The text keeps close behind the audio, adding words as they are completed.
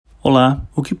Olá,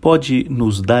 o que pode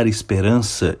nos dar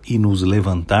esperança e nos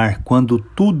levantar quando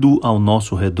tudo ao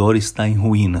nosso redor está em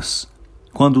ruínas?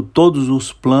 Quando todos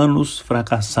os planos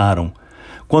fracassaram?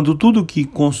 Quando tudo que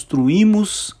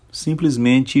construímos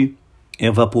simplesmente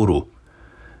evaporou?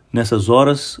 Nessas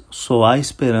horas só há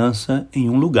esperança em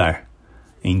um lugar: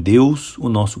 em Deus, o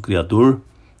nosso Criador,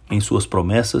 em suas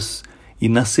promessas e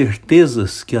nas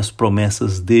certezas que as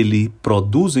promessas dele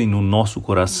produzem no nosso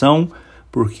coração,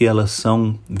 porque elas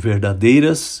são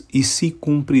verdadeiras e se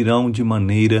cumprirão de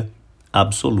maneira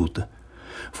absoluta.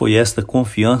 Foi esta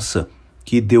confiança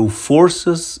que deu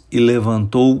forças e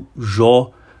levantou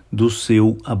Jó do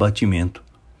seu abatimento.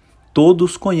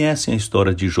 Todos conhecem a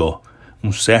história de Jó,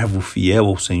 um servo fiel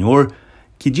ao Senhor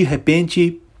que de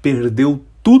repente perdeu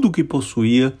tudo o que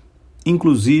possuía,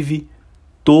 inclusive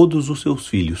todos os seus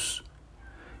filhos.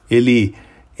 Ele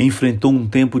enfrentou um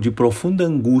tempo de profunda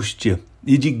angústia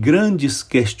e de grandes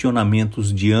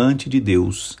questionamentos diante de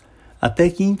Deus, até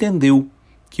que entendeu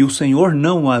que o Senhor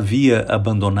não o havia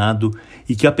abandonado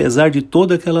e que, apesar de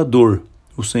toda aquela dor,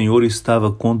 o Senhor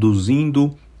estava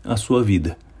conduzindo a sua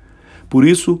vida. Por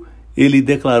isso, ele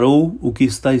declarou o que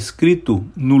está escrito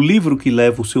no livro que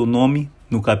leva o seu nome,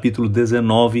 no capítulo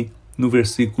 19, no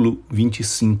versículo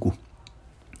 25.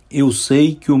 Eu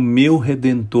sei que o meu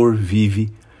Redentor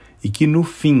vive e que no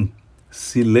fim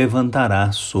se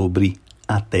levantará sobre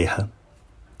a terra.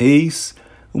 Eis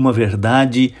uma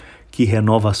verdade que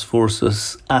renova as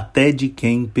forças até de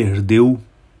quem perdeu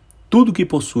tudo que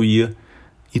possuía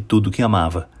e tudo que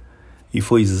amava. E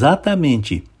foi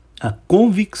exatamente a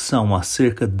convicção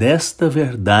acerca desta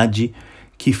verdade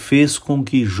que fez com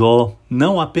que Jó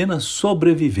não apenas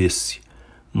sobrevivesse,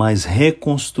 mas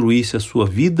reconstruísse a sua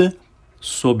vida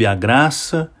sob a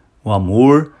graça, o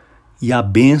amor e a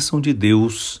bênção de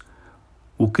Deus,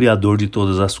 o Criador de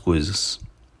todas as coisas.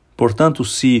 Portanto,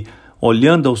 se,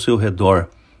 olhando ao seu redor,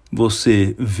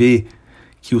 você vê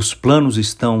que os planos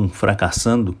estão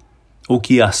fracassando ou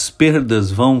que as perdas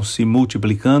vão se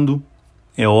multiplicando,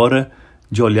 é hora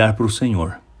de olhar para o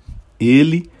Senhor.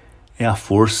 Ele é a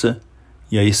força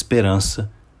e a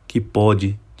esperança que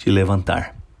pode te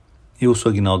levantar. Eu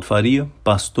sou Aguinaldo Faria,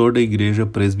 pastor da Igreja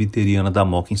Presbiteriana da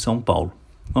Moca, em São Paulo.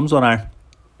 Vamos orar.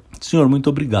 Senhor, muito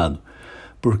obrigado,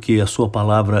 porque a sua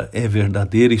palavra é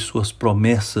verdadeira e suas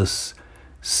promessas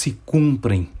se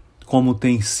cumprem, como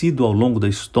tem sido ao longo da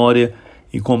história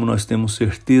e como nós temos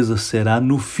certeza será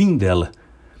no fim dela.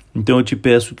 Então eu te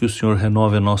peço que o Senhor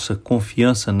renove a nossa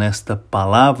confiança nesta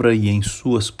palavra e em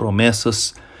suas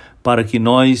promessas, para que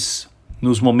nós,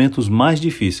 nos momentos mais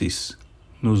difíceis,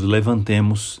 nos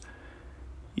levantemos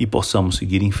e possamos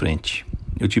seguir em frente.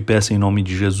 Eu te peço em nome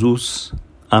de Jesus.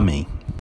 Amém.